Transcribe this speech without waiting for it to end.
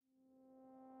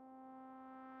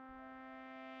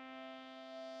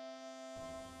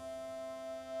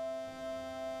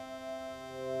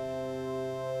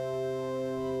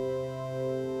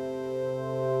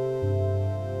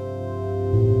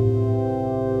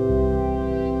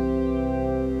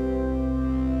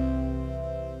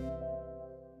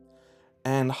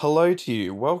hello to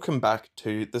you. Welcome back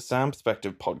to the Sound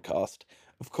Perspective podcast.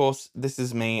 Of course, this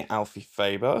is me, Alfie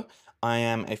Faber. I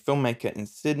am a filmmaker in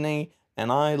Sydney,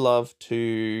 and I love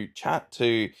to chat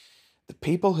to the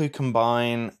people who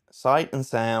combine sight and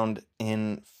sound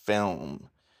in film.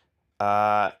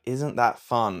 Isn't that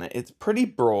fun? It's pretty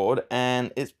broad,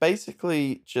 and it's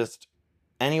basically just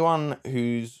anyone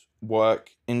whose work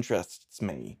interests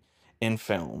me in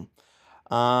film.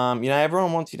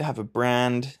 Everyone wants you to have a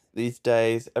brand these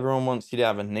days. Everyone wants you to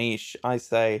have a niche. I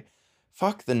say,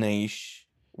 fuck the niche.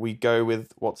 We go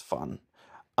with what's fun.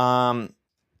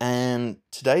 And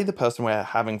today the person we're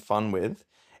having fun with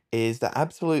is the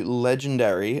absolute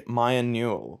legendary Maya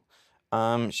Newell.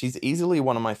 She's easily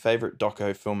one of my favorite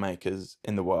doco filmmakers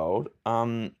in the world.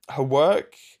 Her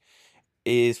work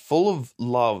is full of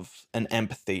love and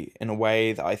empathy in a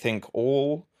way that I think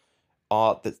all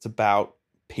art that's about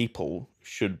people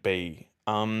should be.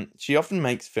 She often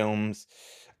makes films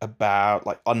about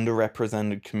like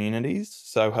underrepresented communities.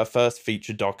 So her first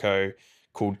feature doco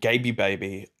called Gaby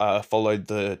Baby followed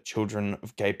the children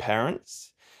of gay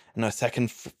parents. And her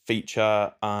second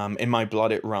feature, In My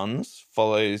Blood It Runs,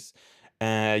 follows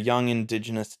a young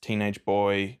Indigenous teenage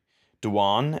boy,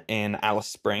 Dewan, in Alice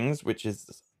Springs, which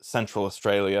is Central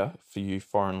Australia for you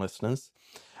foreign listeners,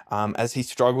 as he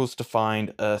struggles to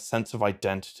find a sense of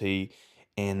identity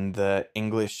in the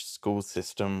English school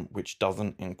system, which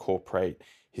doesn't incorporate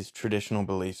his traditional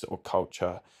beliefs or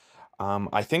culture.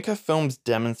 I think her films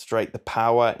demonstrate the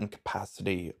power and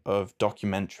capacity of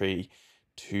documentary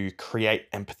to create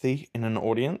empathy in an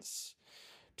audience,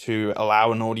 to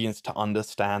allow an audience to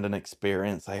understand an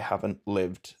experience they haven't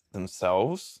lived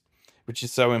themselves, which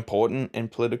is so important in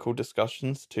political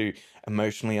discussions, to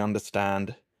emotionally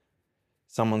understand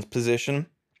someone's position.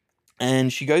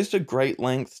 And she goes to great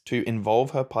lengths to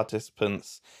involve her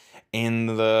participants in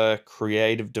the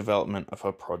creative development of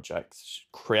her projects,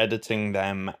 crediting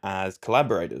them as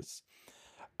collaborators.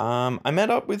 I met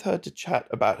up with her to chat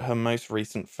about her most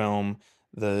recent film,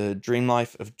 The Dream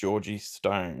Life of Georgie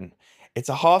Stone. It's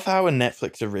a half-hour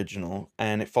Netflix original,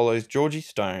 and it follows Georgie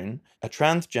Stone, a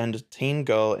transgender teen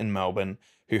girl in Melbourne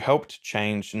who helped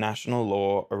change national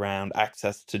law around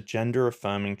access to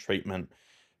gender-affirming treatment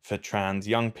for trans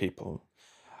young people.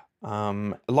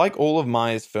 Like all of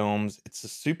Maya's films, it's a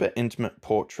super intimate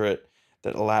portrait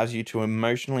that allows you to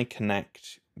emotionally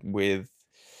connect with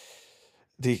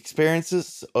the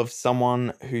experiences of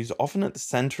someone who's often at the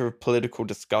center of political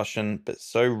discussion, but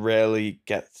so rarely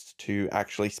gets to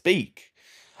actually speak.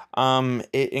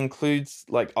 It includes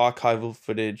like archival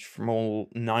footage from all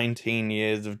 19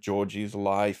 years of Georgie's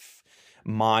life.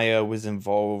 Maya was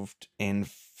involved in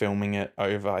filming it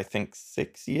over, I think,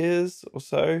 6 years or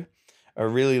so, a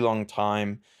really long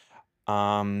time.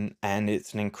 And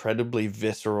it's an incredibly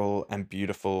visceral and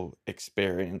beautiful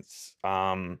experience.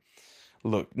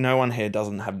 Look, no one here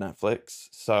doesn't have Netflix,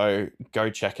 so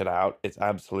go check it out. It's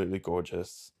absolutely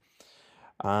gorgeous.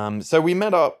 So we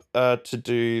met up to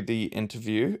do the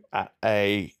interview at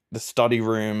the study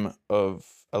room of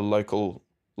a local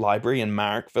library in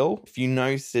Marrickville. If you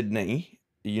know Sydney,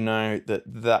 you know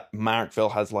that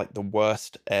Marrickville has like the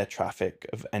worst air traffic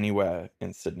of anywhere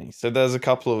in Sydney. So there's a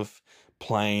couple of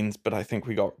planes, but I think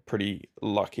we got pretty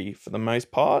lucky for the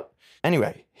most part.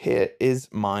 Anyway, here is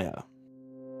Maya.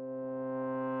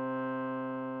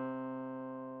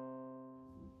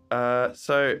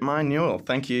 So Maya Newell,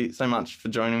 thank you so much for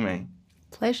joining me.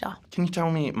 Pleasure. Can you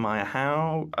tell me, Maya,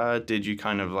 how did you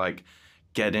kind of like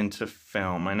get into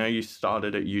film? I know you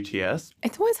started at UTS.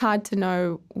 It's always hard to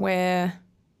know where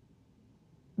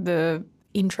the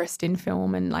interest in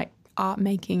film and like art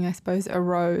making, I suppose,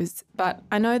 arose. But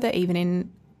I know that even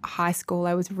in high school,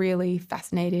 I was really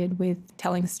fascinated with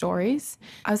telling stories.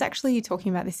 I was actually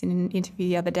talking about this in an interview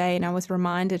the other day, and I was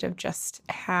reminded of just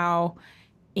how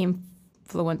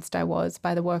influenced I was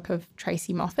by the work of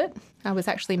Tracy Moffat. I was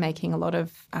actually making a lot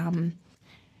of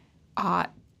art,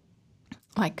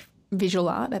 like visual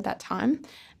art at that time,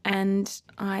 and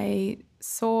I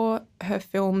saw her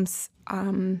films,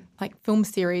 like film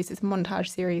series, it's a montage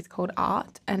series called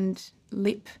Art and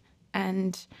Lip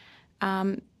and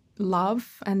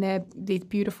Love, and they're these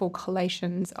beautiful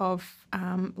collations of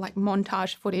like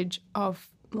montage footage of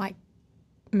like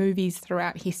movies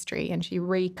throughout history, and she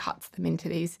recuts them into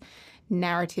these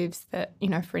narratives that, you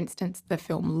know, for instance, the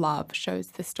film Love shows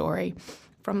the story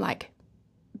from like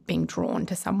being drawn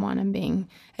to someone and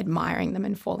admiring them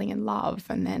and falling in love,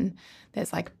 and then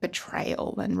there's like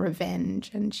betrayal and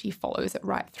revenge, and she follows it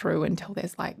right through until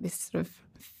there's like this sort of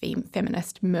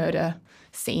feminist murder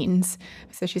scenes.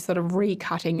 So she's sort of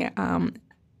recutting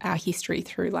our history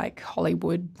through like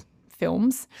Hollywood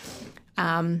films.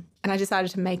 And I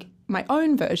decided to make my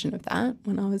own version of that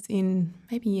when I was in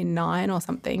maybe year 9 or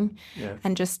something,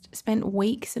 and just spent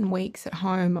weeks and weeks at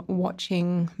home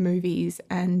watching movies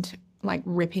and like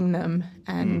ripping them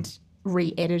and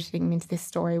re-editing them into this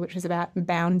story, which was about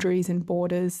boundaries and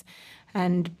borders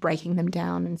and breaking them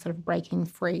down and sort of breaking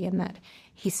free, and that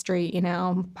history in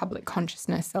our public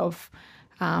consciousness of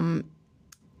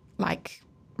like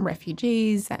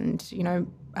refugees and,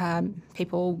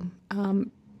 people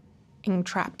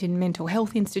entrapped in mental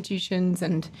health institutions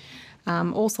and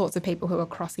all sorts of people who are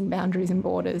crossing boundaries and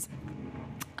borders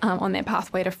on their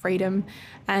pathway to freedom,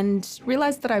 and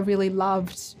realised that I really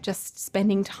loved just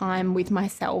spending time with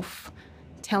myself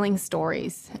telling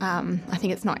stories. I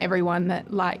think it's not everyone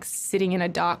that likes sitting in a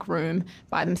dark room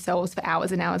by themselves for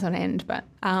hours and hours on end, but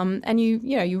and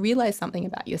you realise something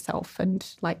about yourself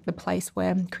and like the place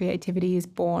where creativity is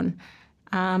born.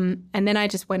 And then I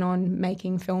just went on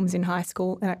making films in high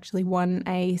school and actually won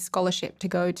a scholarship to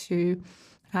go to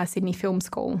Sydney Film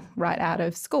School right out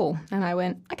of school. And I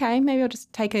went, okay, maybe I'll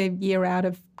just take a year out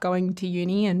of going to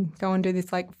uni and go and do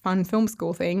this like fun film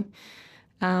school thing.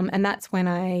 And that's when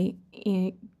I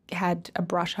had a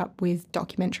brush up with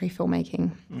documentary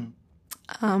filmmaking.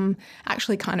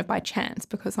 Actually kind of by chance,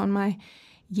 because on my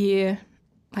year,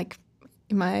 like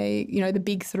the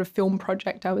big sort of film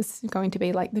project, I was going to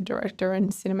be like the director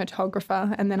and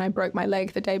cinematographer, and then I broke my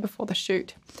leg the day before the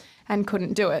shoot and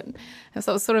couldn't do it. And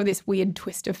so it was sort of this weird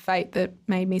twist of fate that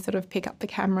made me sort of pick up the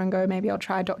camera and go, maybe I'll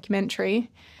try a documentary,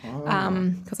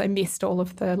 because I missed all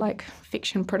of the like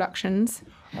fiction productions,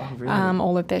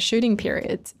 all of their shooting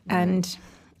periods. And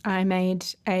I made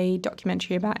a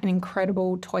documentary about an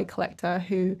incredible toy collector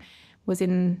who was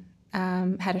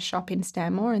had a shop in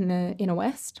Stanmore in the inner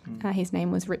west. His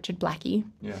name was Richard Blackie.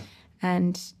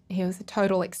 And he was a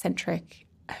total eccentric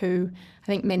who I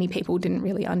think many people didn't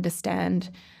really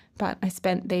understand. But I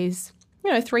spent these,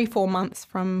 3-4 months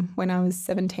from when I was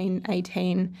 17,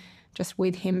 18, just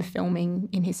with him filming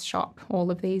in his shop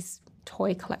all of these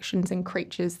toy collections and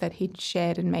creatures that he'd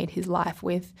shared and made his life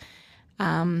with.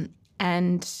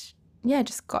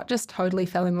 Just totally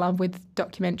fell in love with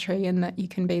documentary, and that you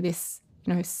can be this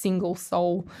single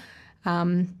soul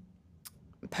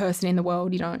person in the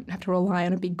world. You don't have to rely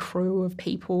on a big crew of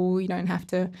people. You don't have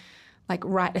to like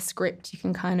write a script. You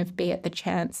can kind of be at the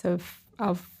chance of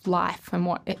life and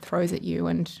what it throws at you,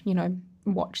 and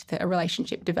watch a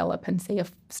relationship develop and see a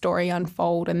story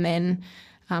unfold, and then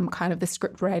kind of the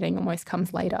script writing almost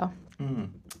comes later.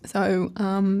 So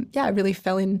I really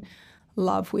fell in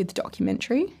love with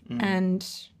documentary and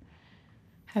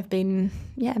have been,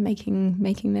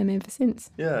 making them ever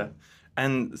since. Yeah.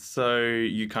 And so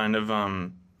you kind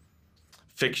of,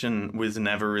 fiction was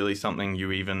never really something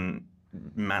you even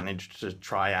managed to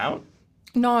try out?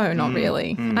 No, not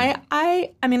really. I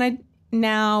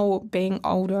now being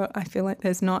older, I feel like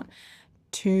there's not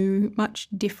too much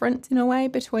difference in a way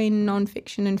between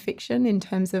nonfiction and fiction in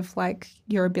terms of like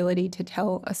your ability to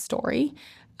tell a story.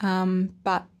 I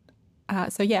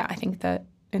think that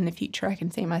in the future I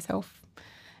can see myself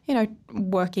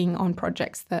working on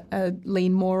projects that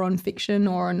lean more on fiction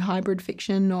or on hybrid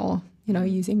fiction, or,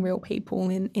 using real people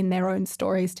in their own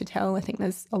stories to tell. I think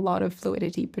there's a lot of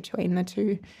fluidity between the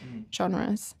two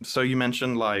genres. So you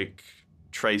mentioned like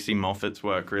Tracy Moffat's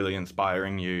work really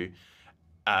inspiring you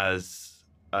as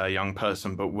a young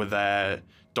person, but were there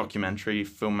documentary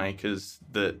filmmakers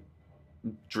that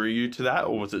drew you to that,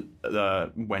 or was it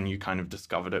when you kind of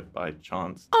discovered it by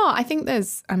chance? I think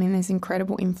there's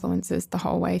incredible influences the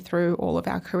whole way through all of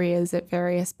our careers at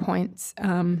various points.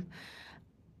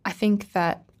 I think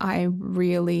that I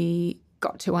really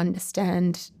got to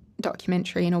understand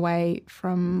documentary in a way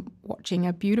from watching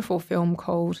a beautiful film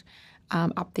called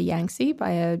Up the Yangtze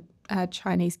by a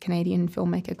Chinese-Canadian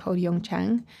filmmaker called Yong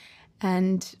Chang.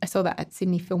 And I saw that at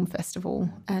Sydney Film Festival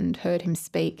and heard him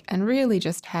speak, and really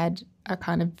just had a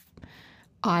kind of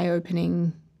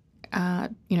eye-opening,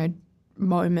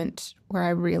 moment where I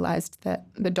realised that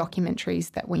the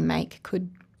documentaries that we make could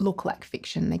look like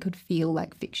fiction. They could feel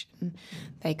like fiction.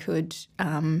 They could,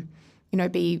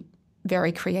 be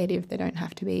very creative. They don't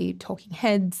have to be talking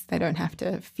heads. They don't have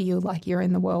to feel like you're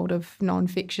in the world of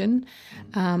non-fiction.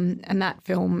 And that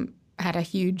film had a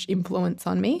huge influence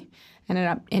on me.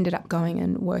 And ended up going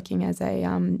and working as a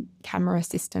camera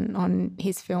assistant on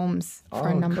his films for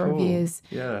a number of years.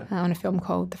 On a film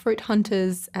called The Fruit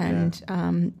Hunters and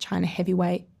China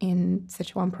Heavyweight in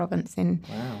Sichuan province in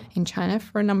China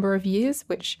for a number of years,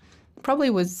 which probably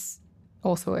was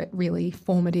also a really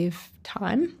formative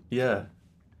time. Yeah,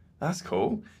 that's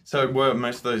cool. So were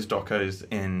most of those docos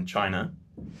in China?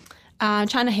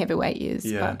 China Heavyweight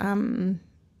is, but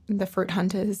The Fruit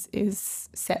Hunters is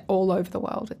set all over the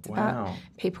world. It's about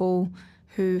people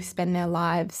who spend their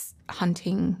lives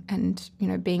hunting and,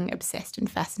 being obsessed and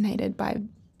fascinated by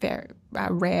very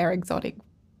rare, exotic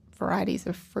varieties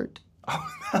of fruit. Oh,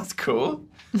 that's cool.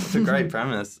 It's a great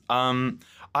premise.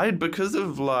 Because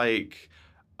of like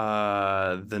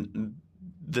the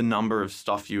number of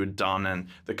stuff you had done and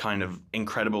the kind of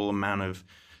incredible amount of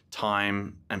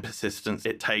time and persistence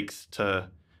it takes to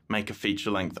make a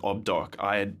feature-length obdoc,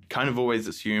 I had kind of always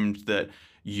assumed that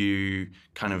you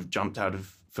kind of jumped out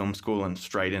of film school and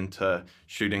straight into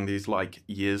shooting these like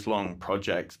years-long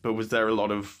projects. But was there a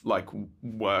lot of like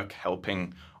work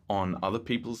helping on other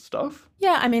people's stuff?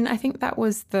 Yeah, I mean, I think that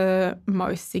was the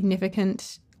most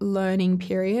significant learning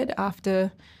period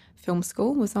after film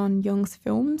school was on Young's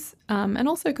Films. And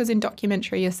also because in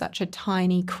documentary you're such a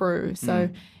tiny crew. So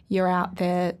you're out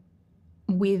there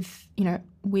with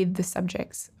the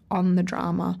subjects on the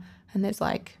drama, and there's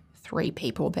like 3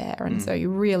 people there. And so you're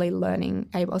really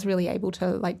I was really able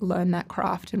to like learn that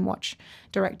craft and watch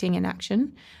directing in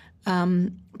action.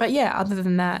 But yeah, other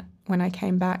than that, when I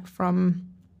came back from,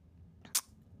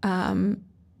 I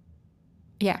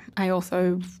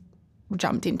also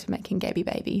jumped into making Gaby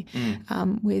Baby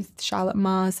with Charlotte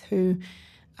Mars, who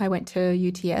I went to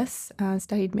UTS,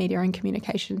 studied media and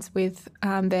communications with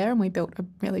there, and we built a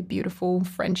really beautiful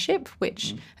friendship,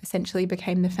 which essentially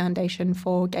became the foundation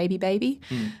for Gaby Baby.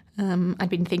 I'd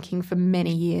been thinking for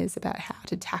many years about how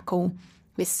to tackle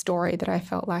this story that I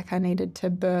felt like I needed to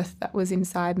birth that was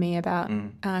inside me about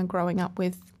growing up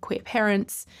with queer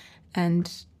parents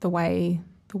and the way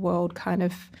the world kind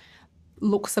of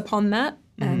looks upon that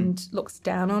and looks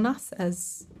down on us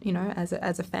as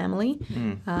a family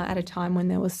at a time when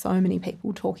there was so many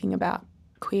people talking about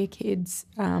queer kids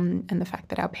and the fact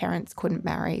that our parents couldn't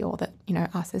marry, or that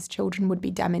us as children would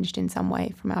be damaged in some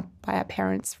way by our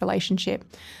parents' relationship.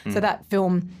 So that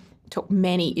film took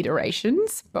many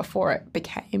iterations before it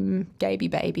became Gaby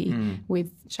Baby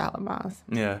with Charlotte Mars.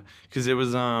 Yeah, because it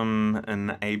was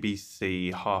an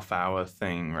ABC half-hour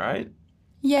thing, right?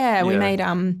 Yeah, we made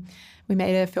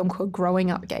a film called Growing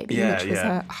Up Gaby, which was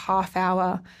a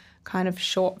half-hour kind of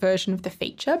short version of the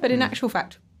feature. But in actual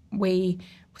fact, we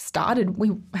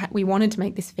wanted to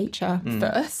make this feature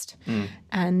first,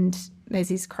 and there's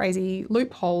these crazy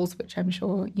loopholes, which I'm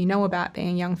sure you know about being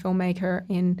a young filmmaker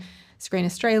in Screen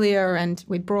Australia and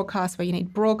with broadcast, where you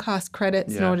need broadcast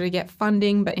credits in order to get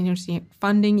funding, but in order to get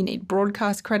funding, you need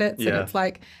broadcast credits. And it's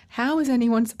like, how is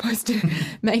anyone supposed to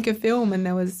make a film? And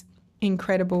there was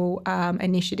incredible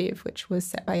initiative which was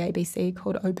set by ABC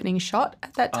called Opening Shot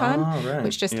at that time,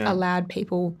 which just allowed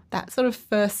people that sort of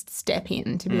first step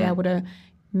in to be able to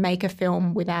make a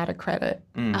film without a credit.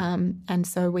 And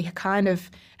so we kind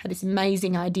of had this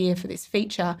amazing idea for this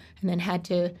feature and then had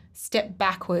to step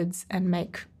backwards and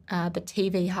make the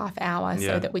TV half hour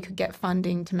so that we could get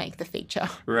funding to make the feature.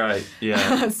 Right,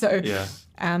 yeah.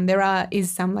 There is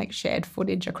some like shared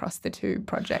footage across the 2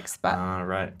 projects, but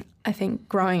I think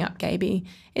Growing Up Gaby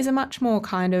is a much more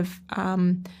kind of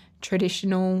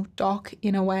traditional doc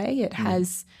in a way. It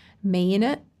has me in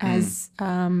it as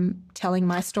telling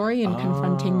my story and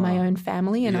confronting my own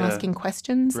family and asking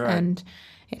questions. Right. And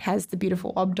it has the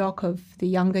beautiful obdoc of the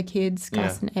younger kids,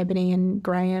 Gus and Ebony and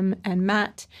Graham and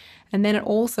Matt. And then it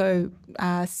also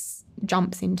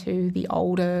jumps into the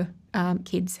older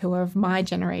kids who are of my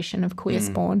generation of queer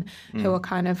spawn, who are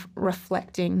kind of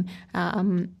reflecting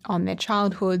on their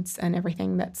childhoods and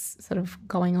everything that's sort of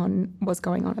was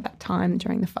going on at that time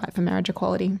during the fight for marriage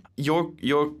equality.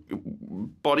 Your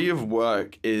body of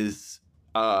work is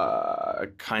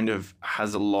kind of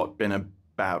has a lot been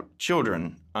about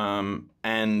children.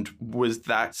 And was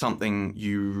that something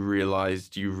you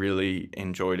realized you really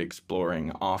enjoyed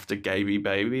exploring after Gaby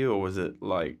Baby, or was it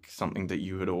like something that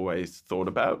you had always thought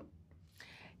about?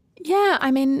 Yeah,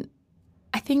 I mean,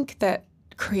 I think that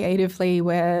creatively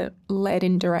we're led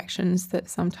in directions that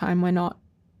sometimes we're not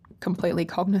completely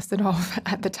cognizant of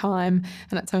at the time,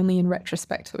 and it's only in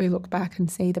retrospect that we look back and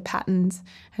see the patterns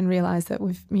and realise that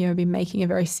we've been making a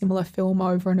very similar film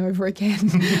over and over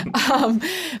again.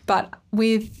 But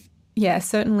with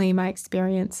certainly my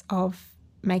experience of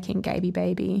making Gaby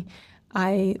Baby,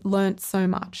 I learnt so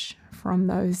much from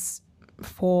those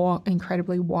 4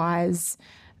 incredibly wise,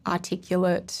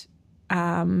 articulate,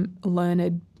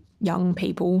 learned young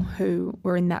people who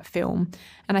were in that film.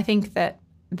 And I think that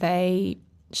they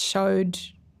showed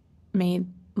me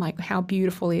like how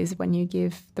beautiful it is when you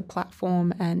give the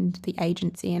platform and the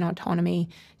agency and autonomy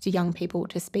to young people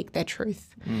to speak their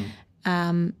truth.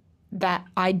 That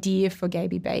idea for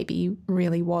Gaby Baby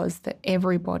really was that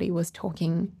everybody was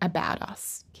talking about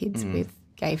us, kids with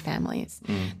gay families.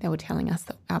 They were telling us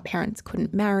that our parents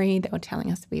couldn't marry. They were telling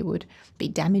us we would be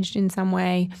damaged in some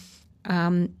way.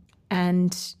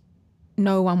 And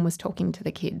no one was talking to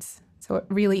the kids. So it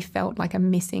really felt like a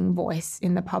missing voice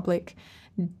in the public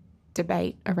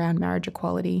debate around marriage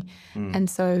equality. And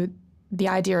so the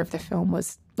idea of the film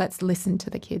was, let's listen to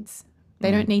the kids. They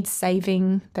don't need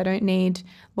saving. They don't need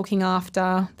looking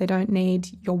after. They don't need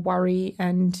your worry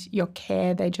and your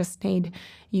care. They just need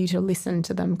you to listen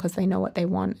to them because they know what they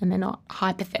want and they're not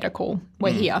hypothetical.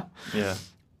 We're here. Yeah.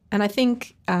 And I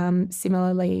think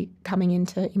similarly coming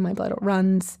into In My Blood It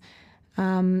Runs,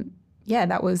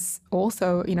 that was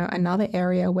also, another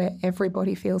area where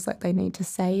everybody feels like they need to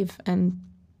save, and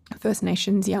First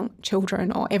Nations young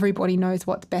children, or everybody knows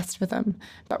what's best for them,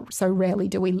 but so rarely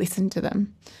do we listen to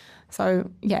them. So,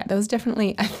 there was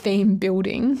definitely a theme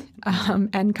building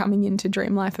and coming into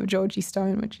Dream Life of Georgie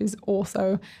Stone, which is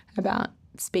also about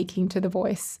speaking to the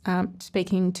voice,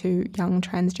 speaking to young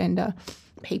transgender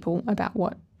people about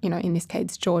what, in this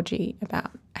case, Georgie,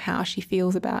 about how she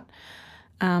feels about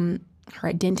her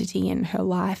identity and her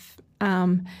life.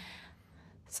 I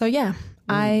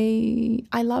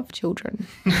love children.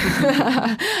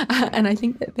 And I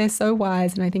think that they're so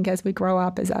wise. And I think as we grow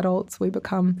up as adults, we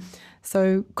become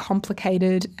so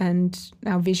complicated and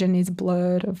our vision is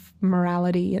blurred of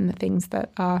morality and the things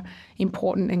that are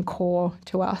important and core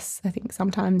to us. I think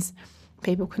sometimes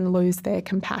people can lose their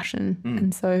compassion.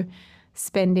 And so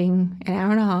spending an hour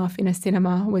and a half in a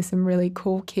cinema with some really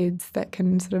cool kids that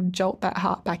can sort of jolt that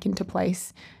heart back into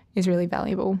place is really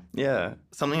valuable. Yeah.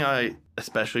 Something I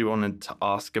especially wanted to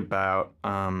ask about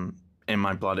In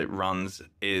My Blood It Runs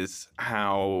is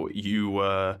how you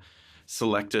were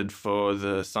selected for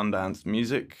the Sundance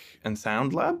Music and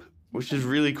Sound Lab, which is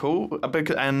really cool.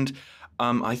 And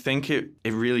I think it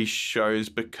really shows,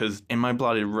 because In My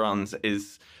Blood It Runs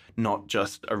is not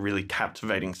just a really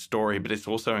captivating story, but it's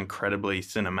also incredibly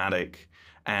cinematic.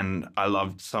 And I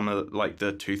loved some of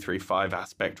the 2:3:5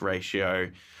 aspect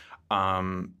ratio.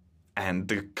 And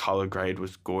the color grade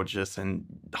was gorgeous, and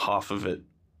half of it,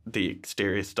 the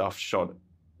exterior stuff shot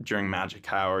during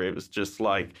magic hour. It was just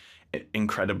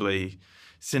incredibly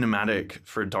cinematic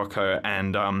for a doco.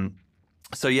 And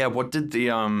what did the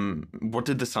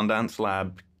Sundance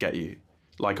Lab get you?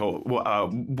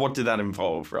 What did that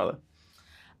involve, rather?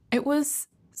 It was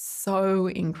so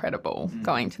incredible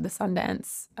going to the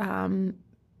Sundance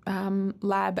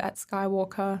lab at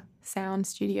Skywalker Sound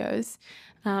Studios.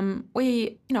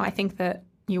 I think that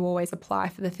you always apply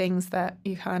for the things that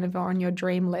you kind of are on your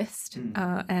dream list.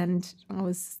 And I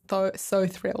was so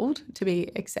thrilled to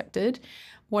be accepted.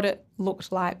 What it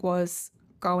looked like was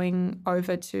going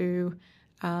over to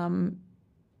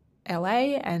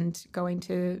LA and going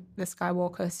to the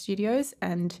Skywalker Studios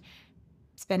and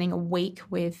spending a week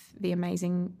with the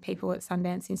amazing people at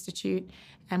Sundance Institute,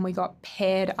 and we got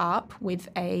paired up with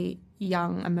a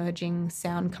young emerging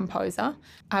sound composer.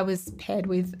 I was paired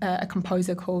with a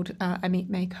composer called Amit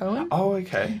May Cohen. Oh,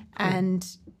 okay. And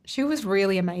she was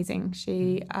really amazing.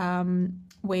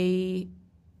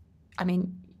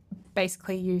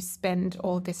 Basically you spend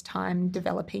all of this time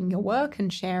developing your work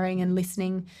and sharing and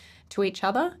listening to each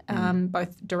other,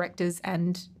 both directors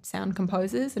and sound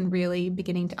composers, and really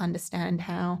beginning to understand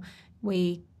how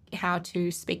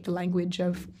to speak the language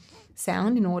of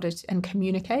sound in order to and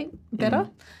communicate better.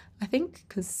 I think,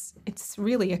 because it's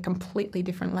really a completely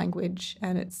different language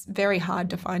and it's very hard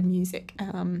to find music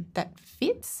that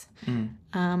fits.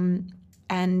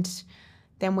 And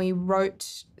then we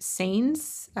wrote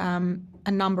scenes,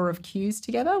 a number of cues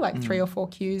together, 3 or 4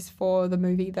 cues for the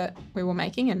movie that we were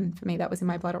making. And for me, that was In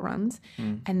My Blood It Runs.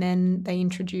 And then they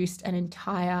introduced an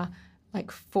entire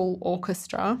full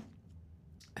orchestra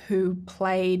who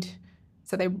played.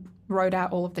 So they wrote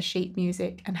out all of the sheet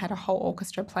music and had a whole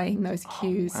orchestra playing those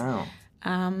cues. Oh, wow.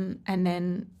 And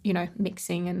then,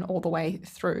 mixing and all the way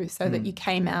through, so that you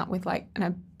came out with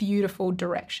a beautiful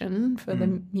direction for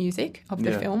the music of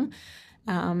the film.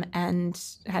 And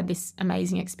had this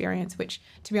amazing experience, which,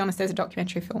 to be honest, as a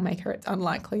documentary filmmaker, it's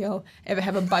unlikely I'll ever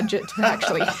have a budget to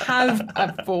actually have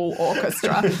a full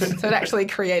orchestra. So it actually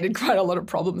created quite a lot of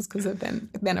problems, because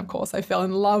then of course, I fell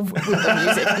in love with the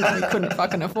music and we couldn't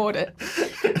fucking afford it.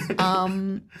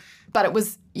 But it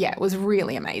was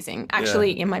really amazing.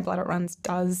 Actually, In My Blood It Runs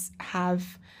does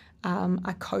have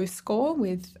a co-score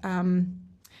with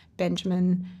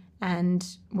Benjamin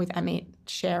and with Amit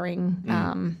sharing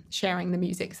the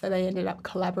music. So they ended up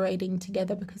collaborating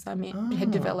together because Amit had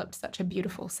developed such a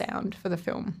beautiful sound for the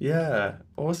film. Yeah,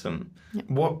 awesome. Yeah.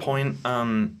 What point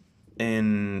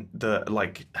in the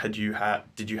like did you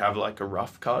have like a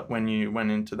rough cut when you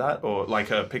went into that, or like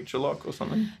a picture lock or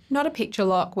something? Not a picture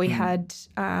lock. We had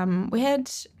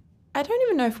I don't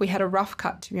even know if we had a rough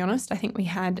cut, to be honest. I think we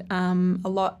had a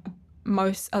lot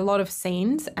of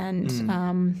scenes and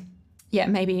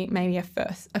maybe a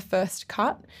first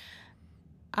cut.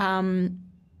 And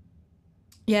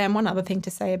one other thing to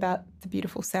say about the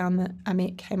beautiful sound that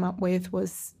Amit came up with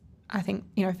was, I think,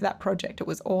 for that project, it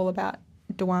was all about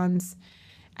Dhawan's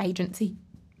agency,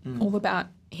 all about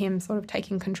him sort of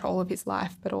taking control of his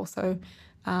life, but also,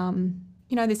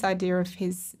 this idea of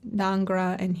his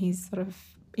Nangra and his sort of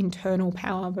internal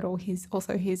power, but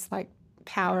also his like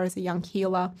power as a young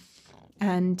healer.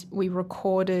 And we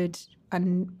recorded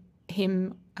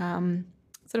him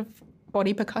sort of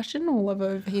body percussion all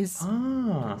over his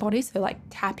body, so like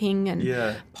tapping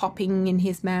and popping in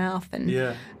his mouth, and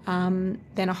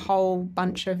then a whole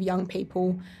bunch of young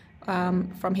people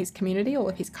from his community, all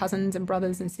of his cousins and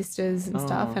brothers and sisters and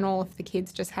stuff, and all of the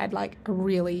kids just had like a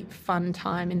really fun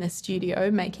time in the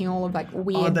studio making all of like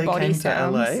weird body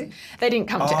sounds. To LA? They didn't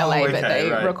come to LA, okay, but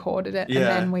they right. recorded it,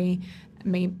 and then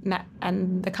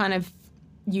and the kind of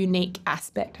unique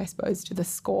aspect, I suppose, to the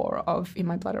score of In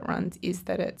My Blood It Runs is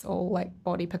that it's all like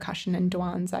body percussion and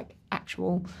Dhawan's like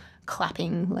actual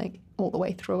clapping like all the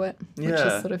way through it, which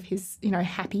is sort of his,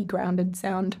 happy, grounded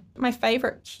sound. My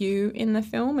favourite cue in the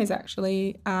film is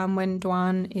actually when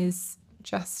Dhawan is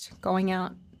just going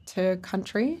out to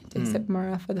country, to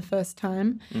Septimura for the first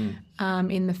time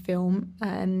in the film,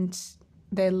 and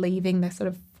they're leaving the sort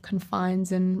of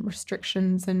confines and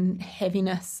restrictions and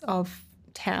heaviness of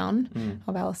town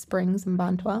of Alice Springs and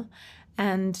Bantua,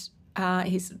 and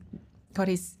he's got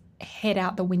his head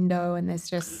out the window and there's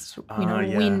just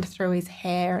wind through his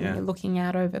hair, and you're looking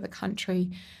out over the country,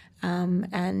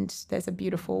 and there's a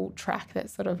beautiful track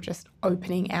that's sort of just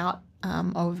opening out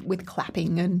with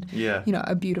clapping and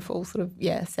a beautiful sort of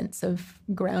sense of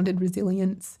grounded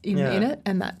resilience in it,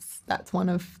 and that's one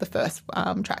of the first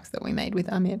tracks that we made with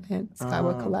Amit at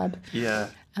Skywalker Lab.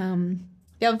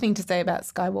 The other thing to say about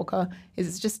Skywalker is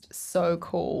it's just so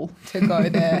cool to go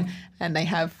there, and they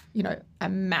have, a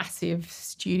massive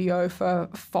studio for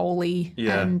Foley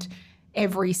and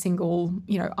every single,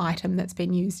 item that's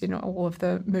been used in all of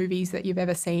the movies that you've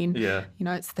ever seen.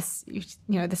 It's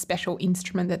the special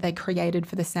instrument that they created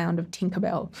for the sound of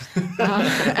Tinkerbell,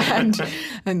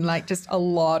 and like just a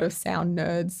lot of sound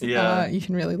nerds. You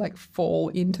can really like fall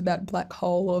into that black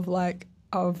hole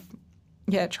of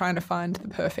trying to find the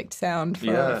perfect sound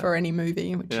for any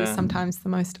movie, which is sometimes the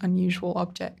most unusual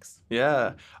objects.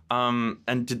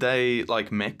 And did they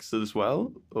like mix as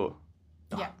well? Or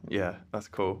that's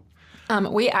cool.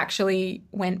 We actually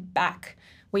went back.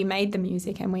 We made the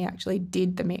music and we actually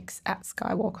did the mix at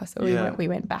Skywalker. So we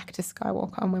went back to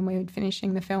Skywalker, and when we were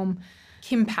finishing the film,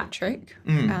 Kim Patrick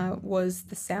was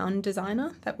the sound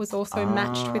designer that was also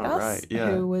matched with us,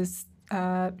 who was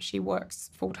she works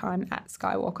full-time at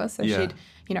Skywalker, so she'd,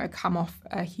 come off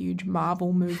a huge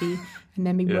Marvel movie and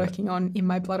then be working on In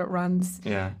My Blood It Runs.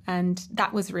 And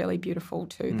that was really beautiful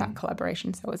too, that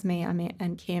collaboration. So it was me, Amit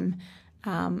and Kim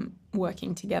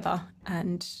working together.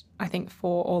 And I think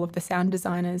for all of the sound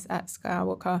designers at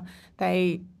Skywalker,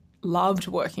 they loved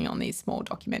working on these small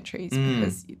documentaries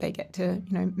because they get to,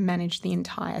 manage the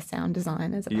entire sound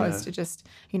design as opposed to just,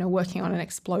 working on an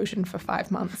explosion for 5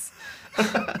 months.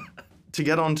 To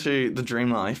get on to The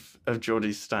Dream Life of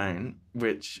Georgie Stone,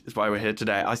 which is why we're here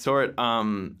today, I saw it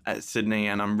at Sydney,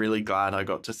 and I'm really glad I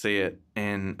got to see it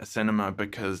in a cinema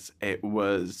because it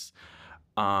was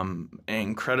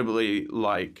incredibly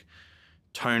like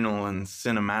tonal and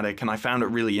cinematic, and I found it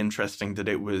really interesting that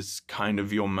it was kind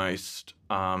of your most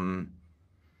not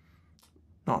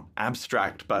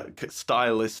abstract but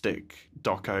stylistic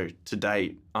doco to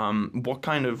date. What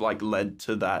kind of like led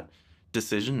to that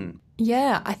decision?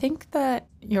 Yeah, I think that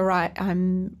you're right.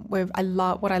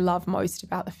 What I love most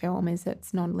about the film is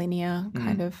its non-linear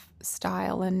kind of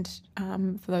style, and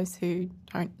for those who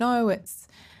don't know, it's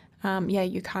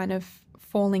you're kind of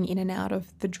falling in and out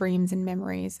of the dreams and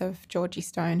memories of Georgie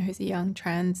Stone, who's a young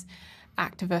trans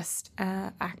activist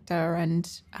actor,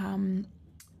 and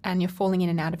you're falling in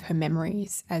and out of her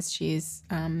memories as she is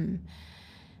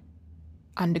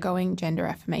undergoing gender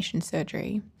affirmation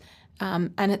surgery.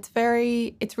 And it's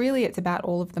about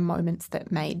all of the moments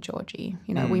that made Georgie.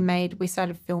 We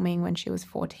started filming when she was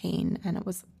 14, and it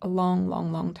was a long,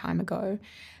 long, long time ago,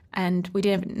 and we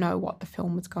didn't know what the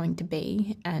film was going to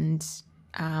be, and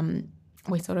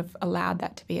we sort of allowed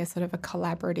that to be a sort of a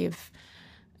collaborative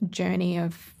journey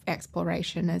of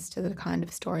exploration as to the kind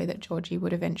of story that Georgie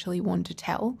would eventually want to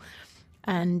tell.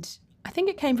 And I think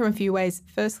it came from a few ways.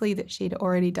 Firstly, that she'd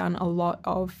already done a lot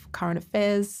of current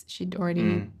affairs. She'd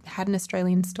already had an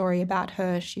Australian story about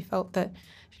her. She felt that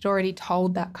she'd already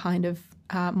told that kind of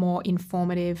more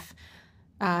informative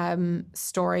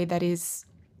story that is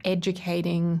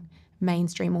educating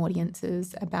mainstream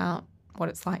audiences about what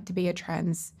it's like to be a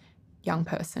trans young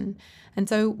person. And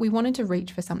so we wanted to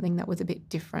reach for something that was a bit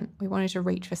different. We wanted to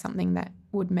reach for something that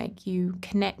would make you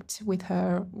connect with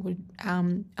her, would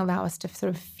allow us to sort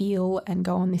of feel and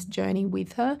go on this journey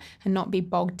with her and not be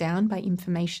bogged down by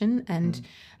information and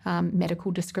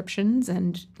medical descriptions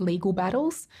and legal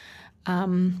battles.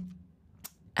 And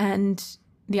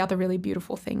the other really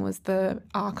beautiful thing was the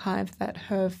archive that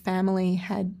her family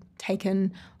had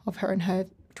taken of her and her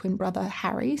twin brother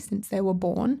Harry since they were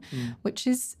born, which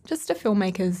is just a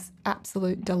filmmaker's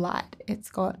absolute delight. It's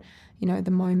got, you know,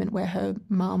 the moment where her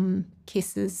mum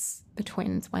kisses the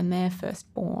twins when they're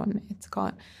first born. It's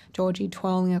got Georgie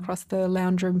twirling across the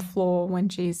lounge room floor when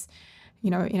she's, you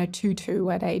know, in a tutu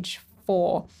at age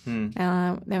 4.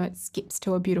 Then it skips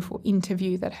to a beautiful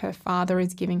interview that her father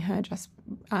is giving her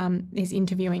is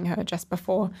interviewing her just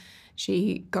before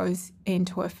she goes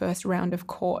into her first round of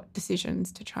court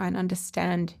decisions to try and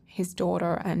understand his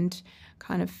daughter and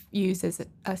kind of use as,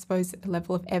 I suppose, a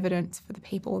level of evidence for the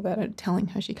people that are telling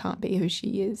her she can't be who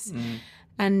she is.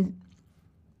 And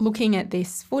looking at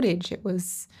this footage, it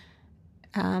was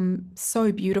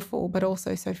so beautiful, but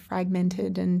also so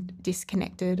fragmented and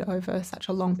disconnected over such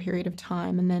a long period of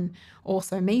time. And then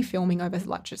also me filming over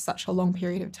such a long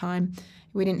period of time.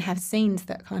 We didn't have scenes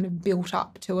that kind of built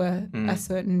up to a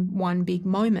certain one big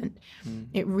moment.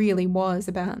 It really was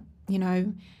about, you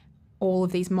know, all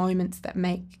of these moments that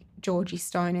make Georgie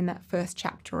Stone in that first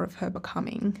chapter of her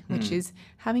becoming, which is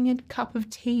having a cup of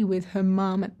tea with her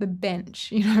mum at the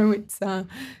bench. You know, it's,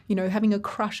 you know, having a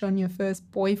crush on your first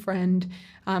boyfriend,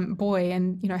 boy,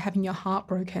 and, you know, having your heart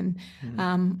broken.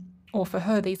 Or for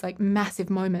her, these like massive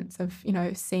moments of, you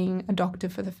know, seeing a doctor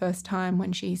for the first time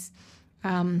when she's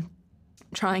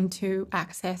trying to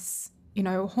access, you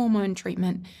know, hormone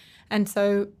treatment. And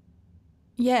so,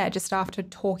 yeah, just after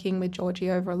talking with Georgie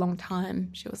over a long time,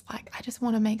 she was like, I just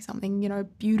want to make something, you know,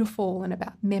 beautiful and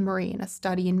about memory and a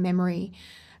study in memory.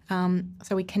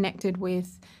 So we connected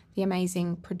with the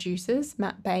amazing producers,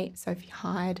 Matt Bate, Sophie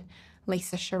Hyde,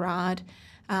 Lisa Sherrard,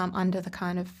 under the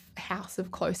kind of house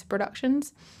of Close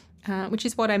Productions, which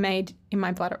is what I made In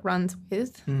My Blood It Runs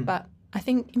with. But I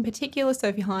think in particular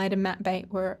Sophie Hyde and Matt Bate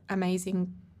were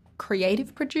amazing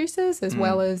creative producers as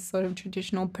well as sort of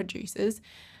traditional producers.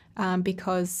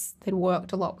 Because they'd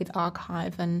worked a lot with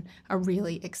archive and are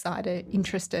really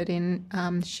interested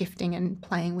in shifting and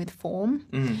playing with form.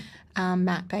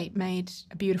 Matt Bate made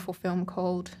a beautiful film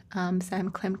called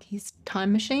Sam Klemke's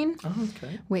Time Machine,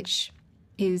 which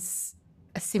is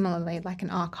similarly like an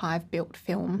archive-built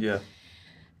film.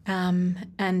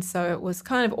 And so it was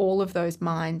kind of all of those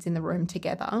minds in the room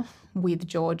together with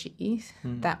Georgie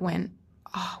that went,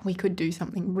 oh, we could do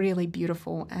something really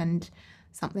beautiful and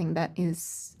something that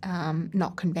is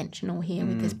not conventional here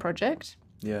with this project.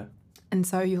 And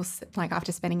so you'll, like,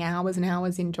 after spending hours and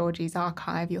hours in Georgie's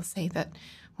archive, you'll see that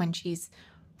when she's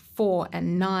 4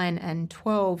 and 9 and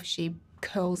 12, she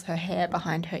curls her hair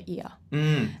behind her ear.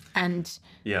 And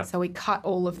so we cut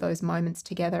all of those moments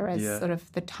together as sort of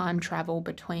the time travel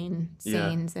between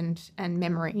scenes and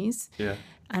memories.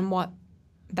 And what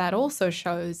that also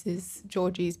shows is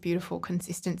Georgie's beautiful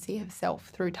consistency of self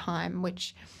through time,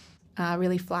 which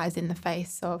really flies in the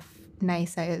face of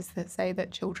naysayers that say that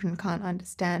children can't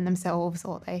understand themselves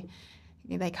or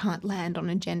they can't land on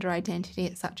a gender identity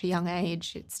at such a young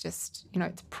age. It's just, you know,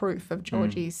 it's proof of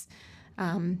Georgie's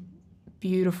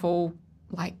beautiful,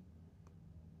 like,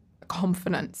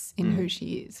 confidence in who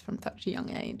she is from such a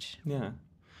young age. Yeah,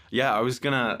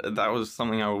 that was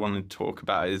something I wanted to talk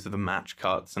about, is the match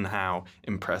cuts and how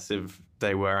impressive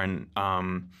they were.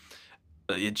 And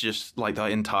it just, like, the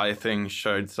entire thing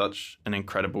showed such an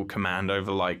incredible command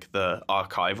over, like, the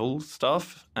archival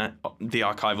stuff, the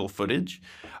archival footage.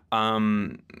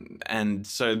 And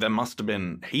so there must have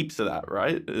been heaps of that,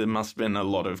 right? There must have been a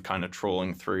lot of kind of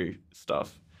trawling through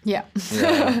stuff. Yeah.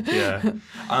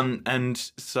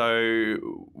 And so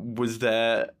was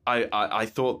there, I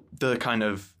thought the kind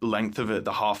of length of it,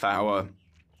 the half hour,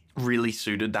 really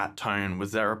suited that tone.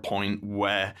 Was there a point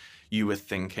where you were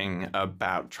thinking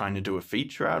about trying to do a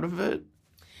feature out of it?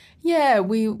 Yeah,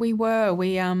 we were.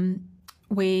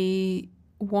 We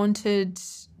wanted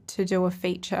to do a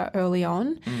feature early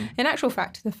on. In actual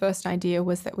fact, the first idea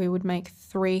was that we would make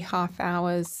 3 half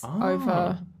hours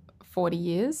over 40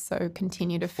 years, so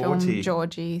continue to film 40.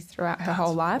 Georgie throughout her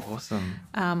whole life.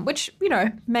 Awesome. Which, you know,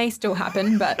 may still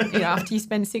happen, but, you know, after you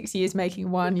spend 6 years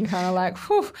making one, you're kind of like,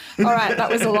 whew, all right,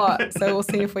 that was a lot. So we'll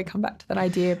see if we come back to that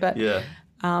idea. But Yeah.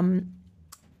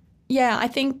 yeah, I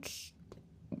think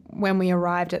when we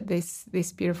arrived at this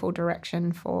beautiful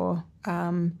direction for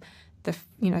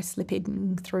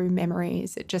slipping through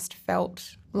memories, it just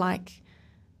felt like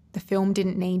the film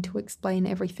didn't need to explain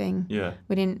everything. Yeah.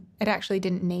 It actually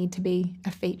didn't need to be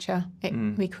a feature.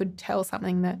 We could tell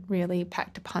something that really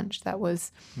packed a punch that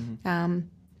was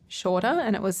shorter,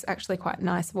 and it was actually quite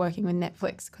nice working with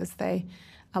Netflix because they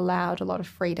allowed a lot of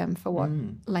freedom for what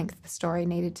length the story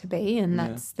needed to be, and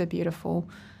that's the beautiful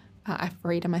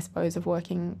freedom, I suppose, of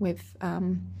working with a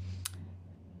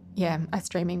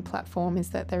streaming platform,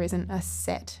 is that there isn't a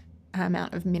set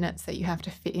amount of minutes that you have to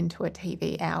fit into a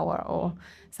TV hour or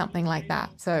something like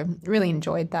that. So really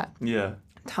enjoyed that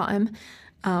time.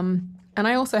 And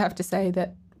I also have to say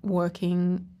that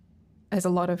there's a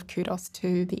lot of kudos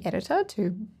to the editor,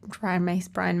 to Brian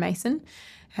Mason.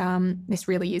 This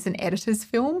really is an editor's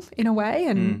film in a way,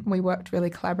 and we worked really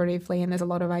collaboratively, and there's a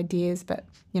lot of ideas, but,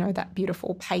 you know, that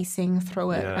beautiful pacing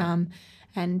through it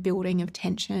and building of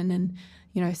tension and,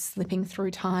 you know, slipping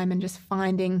through time and just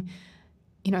finding,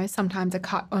 you know, sometimes a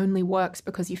cut only works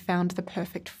because you found the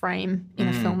perfect frame in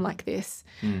a film like this.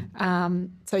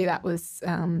 So that was,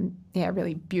 a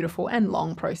really beautiful and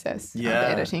long process of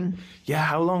editing. Yeah,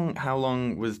 how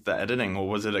long was the editing, or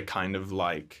was it a kind of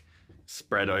like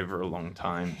spread over a long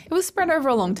time? It was spread over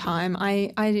a long time.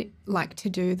 I like to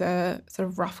do the sort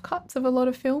of rough cuts of a lot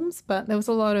of films, but there was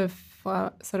a lot of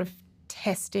sort of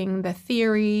testing the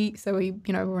theory. So we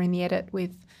were in the edit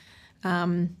with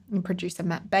producer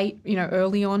Matt Bate, you know,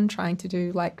 early on, trying to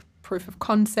do like proof of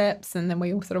concepts, and then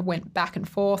we all sort of went back and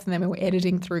forth, and then we were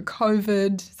editing through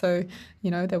COVID. So,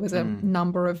 you know, there was a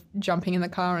number of jumping in the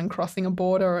car and crossing a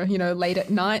border, you know, late at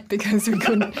night because we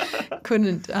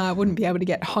wouldn't be able to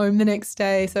get home the next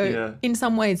day. So in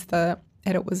some ways the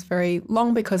edit was very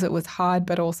long because it was hard,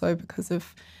 but also because it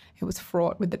was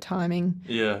fraught with the timing.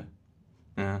 Yeah.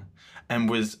 And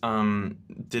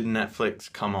did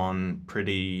Netflix come on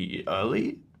pretty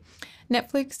early?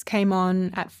 Netflix came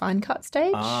on at Fine Cut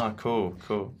stage. Ah, cool.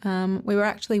 We were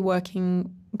actually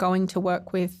going to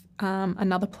work with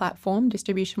another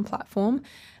distribution platform,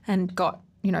 and got,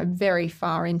 you know, very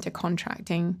far into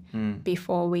contracting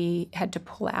before we had to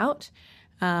pull out.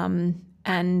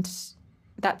 And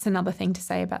that's another thing to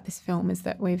say about this film, is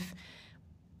that we've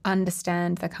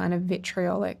understand the kind of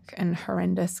vitriolic and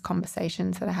horrendous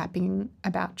conversations that are happening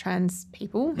about trans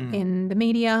people in the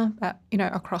media, you know,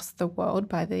 across the world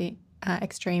by the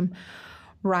extreme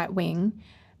right wing.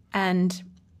 And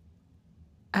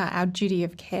our duty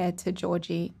of care to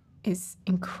Georgie is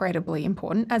incredibly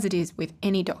important, as it is with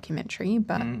any documentary,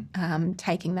 but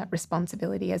taking that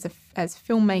responsibility as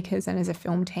filmmakers and as a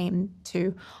film team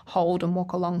to hold and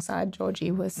walk alongside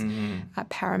Georgie was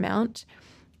paramount.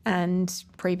 And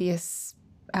previous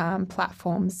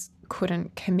platforms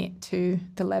couldn't commit to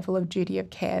the level of duty of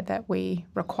care that we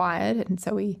required, and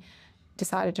so we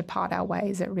decided to part our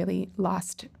ways at really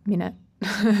last minute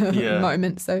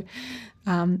moment. So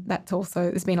that's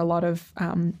also, there's been a lot of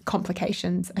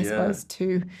complications, I suppose,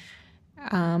 to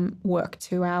work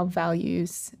to our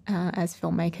values as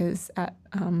filmmakers at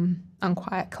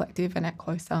Unquiet Collective and at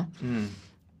Closer.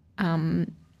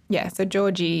 So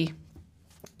Georgie...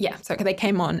 Yeah, so they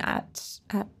came on at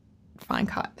Fine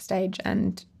Cut stage,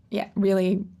 and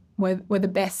really were the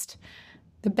best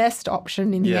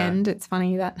option in the end. It's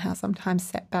funny that how sometimes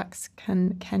setbacks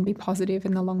can be positive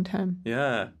in the long term.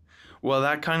 Yeah, well,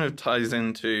 that kind of ties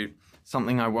into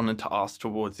something I wanted to ask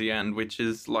towards the end, which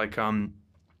is like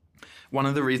one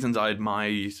of the reasons I admire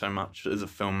you so much as a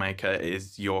filmmaker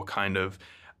is your kind of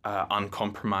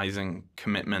uncompromising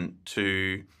commitment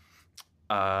to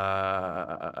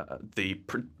the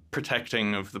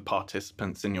protecting of the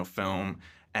participants in your film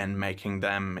and making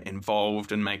them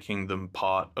involved and making them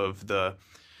part of the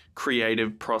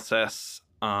creative process,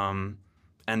 and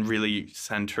really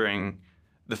centering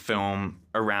the film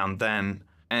around them.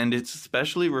 And it's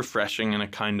especially refreshing in a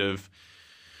kind of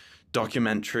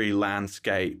documentary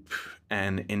landscape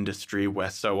and industry where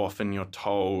so often you're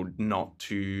told not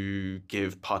to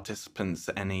give participants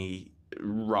any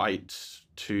right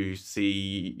to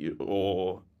see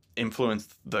or influence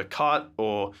the cut,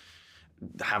 or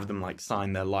have them like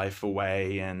sign their life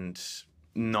away and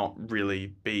not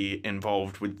really be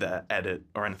involved with their edit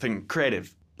or anything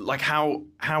creative. Like how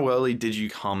early did you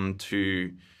come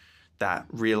to that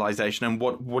realization, and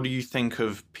what do you think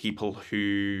of people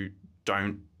who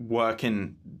don't work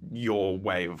in your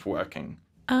way of working?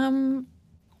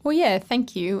 Well, yeah,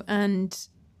 thank you. And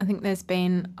I think there's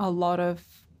been a lot of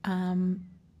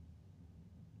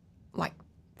like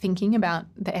thinking about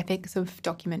the ethics of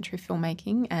documentary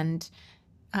filmmaking and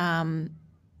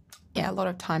a lot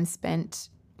of time spent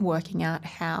working out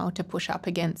how to push up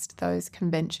against those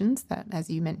conventions that, as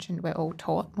you mentioned, we're all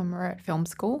taught when we're at film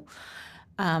school.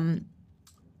 I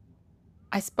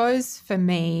suppose for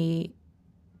me,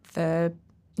 the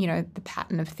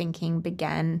pattern of thinking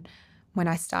began when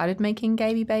I started making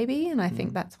Gaby Baby, and I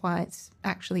think that's why it's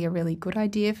actually a really good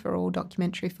idea for all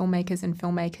documentary filmmakers and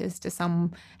filmmakers to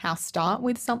somehow start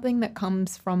with something that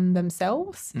comes from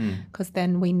themselves, because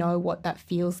then we know what that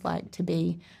feels like to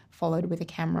be followed with a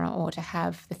camera or to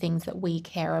have the things that we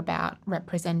care about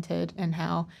represented, and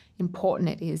how important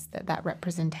it is that that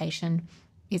representation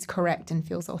is correct and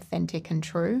feels authentic and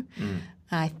true.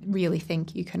 I really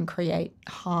think you can create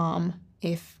harm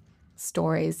if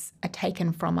stories are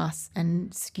taken from us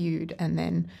and skewed and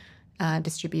then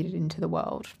distributed into the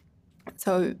world.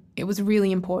 So it was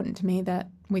really important to me that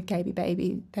with Gaby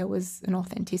Baby there was an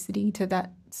authenticity to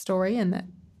that story, and that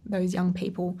those young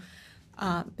people,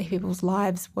 people's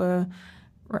lives were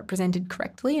represented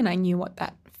correctly, and I knew what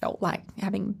that felt like,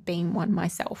 having been one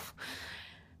myself.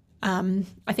 I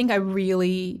think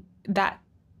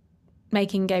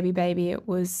making Gaby Baby,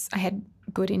 I had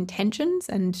good intentions,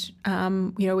 and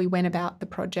we went about the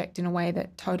project in a way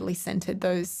that totally centered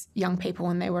those young people,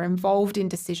 and they were involved in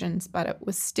decisions, but it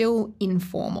was still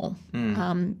informal.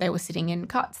 They were sitting in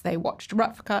cuts, they watched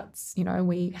rough cuts,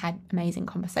 we had amazing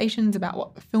conversations about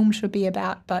what the film should be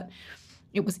about, but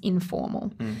it was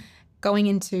informal. Going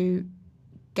into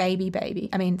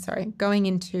going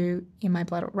into In My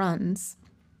Blood It Runs,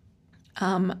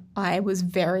 I was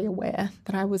very aware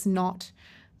that I was not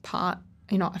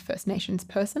a First Nations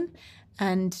person,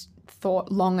 and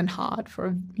thought long and hard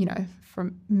for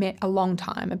a long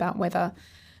time about whether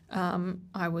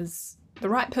I was the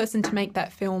right person to make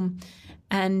that film.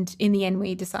 And in the end,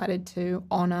 we decided to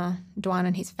honour Dwan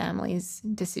and his family's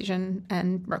decision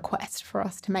and request for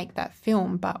us to make that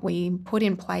film. But we put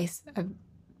in place a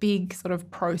big sort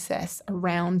of process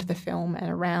around the film and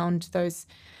around those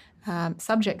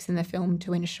subjects in the film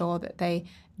to ensure that they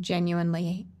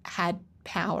genuinely had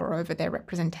power over their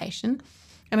representation.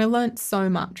 And I learnt so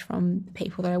much from the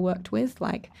people that I worked with,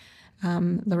 like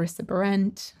Larissa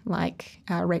Barrent, like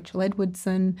Rachel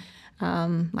Edwardson,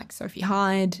 like Sophie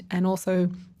Hyde, and also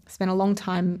spent a long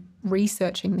time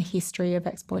researching the history of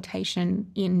exploitation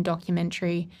in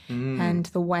documentary and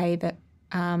the way that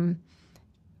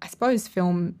I suppose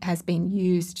film has been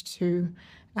used to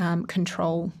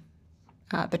control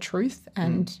the truth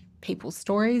and people's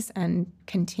stories and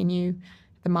continue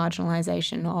the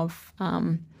marginalisation of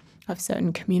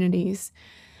certain communities.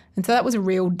 And so that was a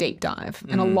real deep dive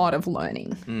and a lot of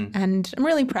learning. And I'm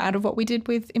really proud of what we did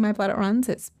with In My Blood It Runs.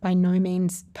 It's by no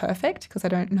means perfect, because I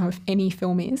don't know if any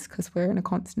film is, because we're in a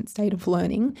constant state of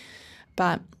learning.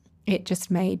 But it just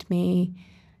made me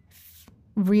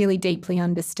really deeply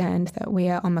understand that we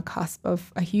are on the cusp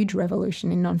of a huge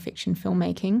revolution in nonfiction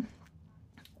filmmaking,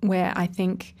 where I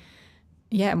think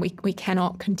we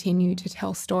cannot continue to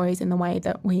tell stories in the way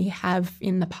that we have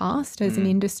in the past as an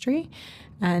industry,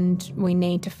 and we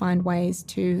need to find ways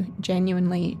to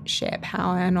genuinely share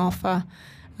power and offer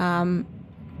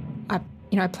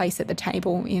a place at the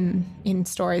table in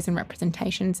stories and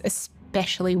representations,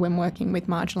 especially when working with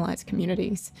marginalised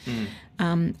communities.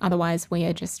 Otherwise, we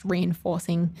are just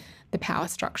reinforcing the power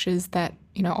structures that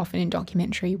often in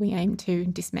documentary we aim to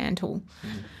dismantle.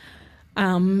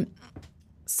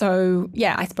 So,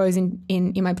 I suppose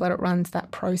in My Blood It Runs,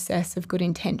 that process of good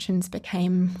intentions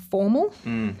became formal.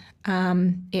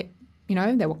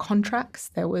 There were contracts,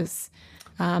 there was,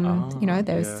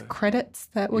 there's credits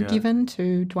that were given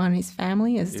to Dwan and his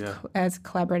family as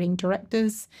collaborating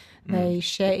directors. They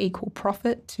share equal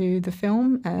profit to the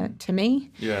film, to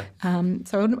me.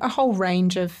 So a whole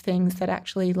range of things that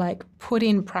actually put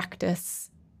in practice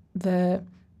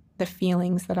the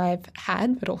feelings that I've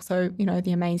had, but also,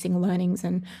 the amazing learnings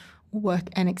and work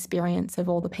and experience of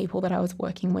all the people that I was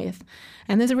working with.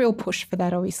 And there's a real push for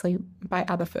that, obviously, by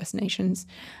other First Nations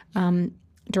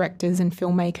directors and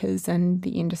filmmakers and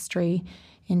the industry,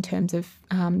 in terms of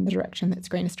the direction that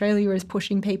Screen Australia is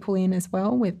pushing people in as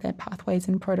well, with their pathways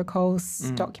and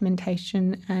protocols,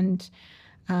 documentation, and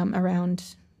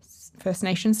around First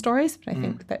Nation stories. But I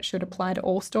think that should apply to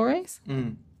all stories.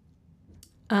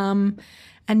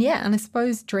 And I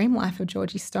suppose Dream Life of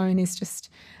Georgie Stone is just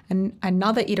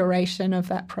another iteration of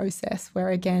that process, where,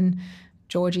 again,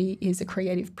 Georgie is a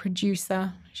creative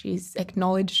producer. She's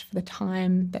acknowledged for the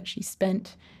time that she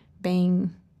spent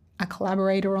being a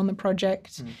collaborator on the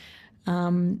project.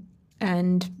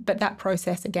 But that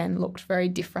process, again, looked very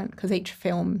different because each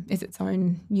film is its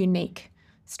own unique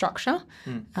structure,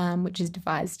 which is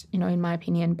devised, in my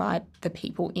opinion, by the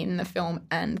people in the film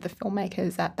and the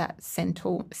filmmakers at that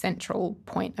central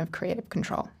point of creative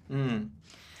control.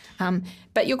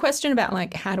 But your question about,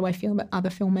 like, how do I feel about other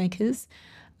filmmakers,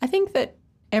 I think that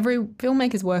every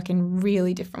filmmakers work in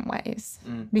really different ways.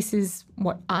 This is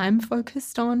what I'm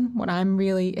focused on, what I'm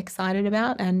really excited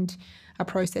about, and a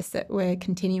process that we're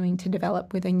continuing to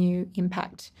develop with a new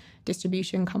impact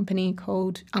distribution company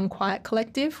called Unquiet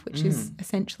Collective, which is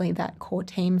essentially that core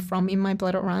team from In My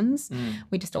Blood It Runs.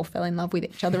 We just all fell in love with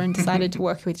each other and decided to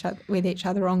work with each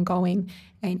other ongoing.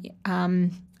 And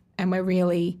we're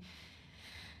really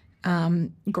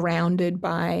grounded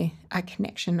by a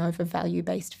connection over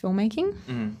value-based filmmaking.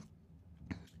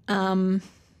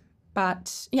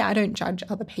 But, yeah, I don't judge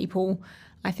other people.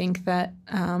 I think that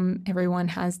everyone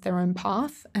has their own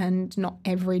path, and not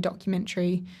every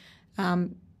documentary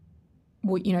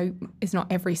is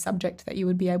not every subject that you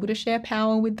would be able to share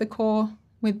power with the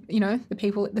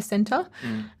people at the centre.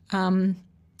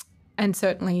 And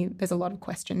certainly there's a lot of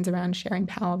questions around sharing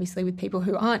power, obviously, with people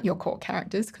who aren't your core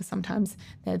characters, because sometimes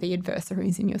they're the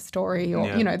adversaries in your story, or,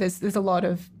 there's a lot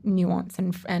of nuance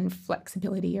and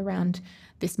flexibility around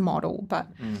this model. But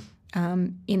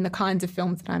in the kinds of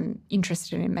films that I'm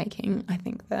interested in making, I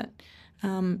think that,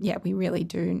 we really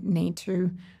do need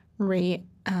to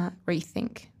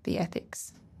rethink the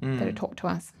ethics that are taught to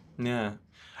us. Yeah.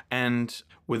 And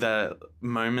were there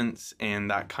moments in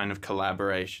that kind of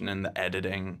collaboration and the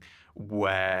editing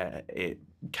where it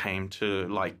came to,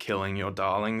 like, killing your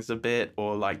darlings a bit,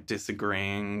 or, like,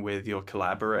 disagreeing with your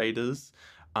collaborators,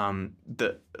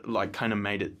 that, like, kind of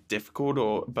made it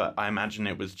difficult? But I imagine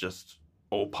it was just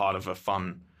all part of a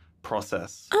fun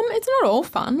process. It's not all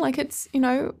fun. Like, it's,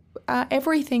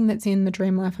 everything that's in The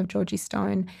Dream Life of Georgie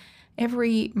Stone,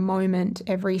 every moment,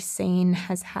 every scene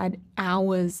has had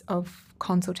hours of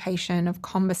consultation, of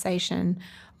conversation,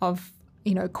 of,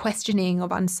 questioning,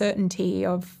 of uncertainty,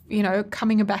 of,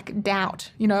 coming back, doubt,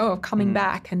 of coming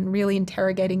back and really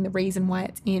interrogating the reason why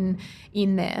it's in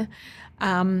there.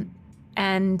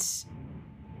 And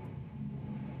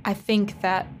I think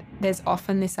that there's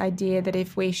often this idea that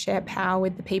if we share power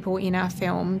with the people in our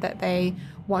film, that they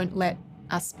won't let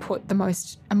us put the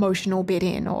most emotional bit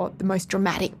in, or the most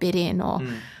dramatic bit in, or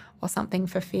something,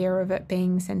 for fear of it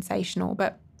being sensational.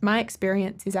 But my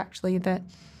experience is actually that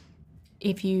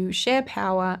if you share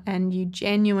power and you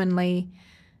genuinely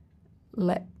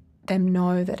let them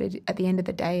know that at the end of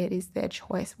the day it is their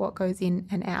choice what goes in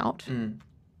and out,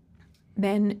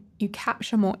 then you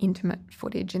capture more intimate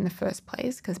footage in the first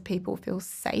place, because people feel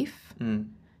safe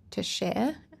to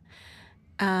share.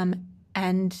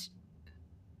 And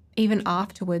even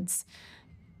afterwards,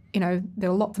 there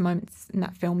are lots of moments in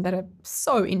that film that are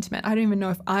so intimate. I don't even know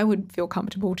if I would feel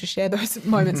comfortable to share those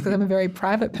moments, because I'm a very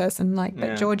private person.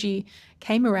 But Georgie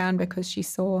came around because she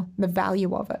saw the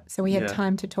value of it. So we had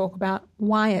time to talk about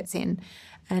why it's in,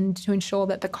 and to ensure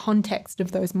that the context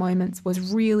of those moments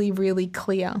was really, really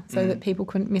clear, so that people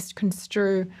couldn't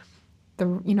misconstrue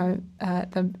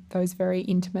those very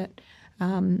intimate,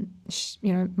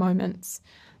 moments.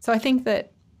 So I think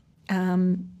that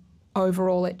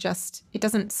overall, it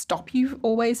doesn't stop you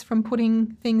always from putting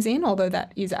things in, although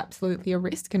that is absolutely a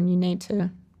risk and you need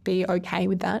to be okay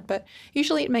with that. But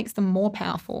usually it makes them more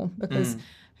powerful, because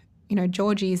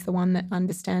Georgie is the one that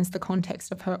understands the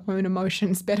context of her own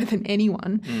emotions better than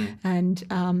anyone. And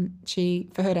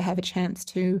for her to have a chance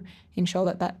to ensure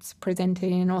that that's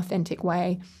presented in an authentic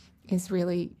way is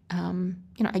really,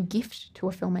 a gift to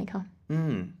a filmmaker.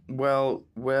 Well,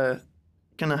 we're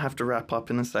going to have to wrap up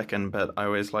in a second, but I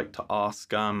always like to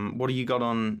ask, what do you got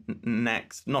on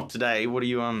next? Not today. What do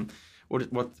you what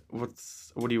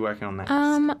are you working on next?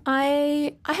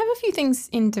 I have a few things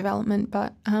in development,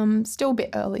 but still a bit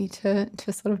early to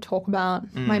sort of talk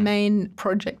about. My main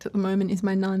project at the moment is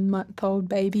my 9-month-old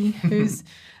baby, who's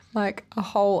like a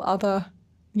whole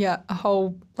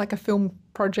like a film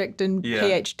project and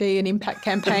PhD and impact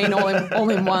campaign all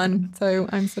in one. So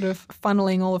I'm sort of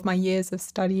funneling all of my years of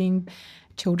studying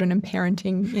children and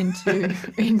parenting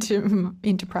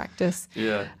into practice.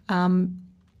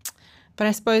 But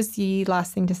I suppose the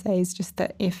last thing to say is just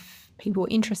that if people are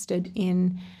interested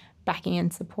in backing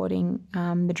and supporting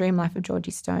the Dream Life of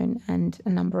Georgie Stone and a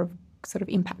number of sort of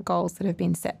impact goals that have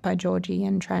been set by Georgie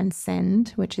and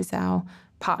Transcend, which is our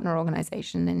partner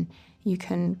organisation, then you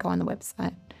can go on the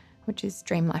website, which is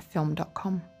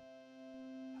dreamlifefilm.com.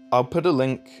 I'll put a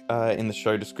link in the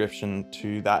show description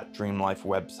to that Dream Life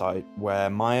website, where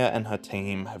Maya and her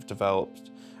team have developed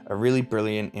a really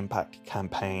brilliant impact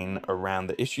campaign around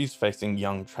the issues facing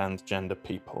young transgender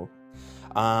people.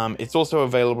 It's also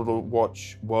available to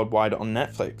watch worldwide on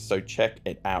Netflix, so check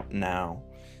it out now.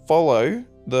 Follow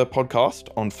the podcast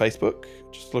on Facebook.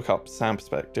 Just look up Sound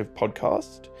Perspective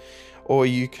Podcast. Or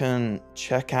you can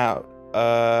check out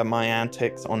my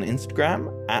antics on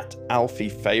Instagram at Alfie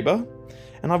Faber.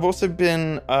 And I've also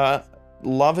been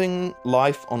loving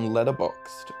life on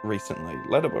Letterboxd recently.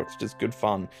 Letterboxd is good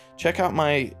fun. Check out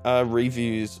my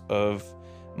reviews of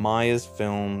Maya's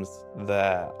films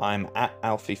there. I'm at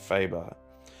Alfie Faber.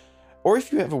 Or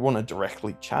if you ever want to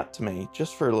directly chat to me,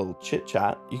 just for a little chit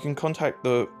chat, you can contact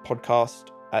the podcast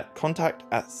at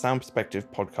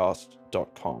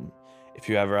contact@soundperspectivepodcast.com if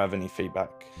you ever have any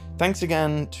feedback. Thanks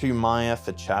again to Maya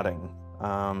for chatting.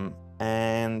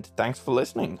 And thanks for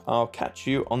listening. I'll catch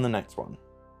you on the next one.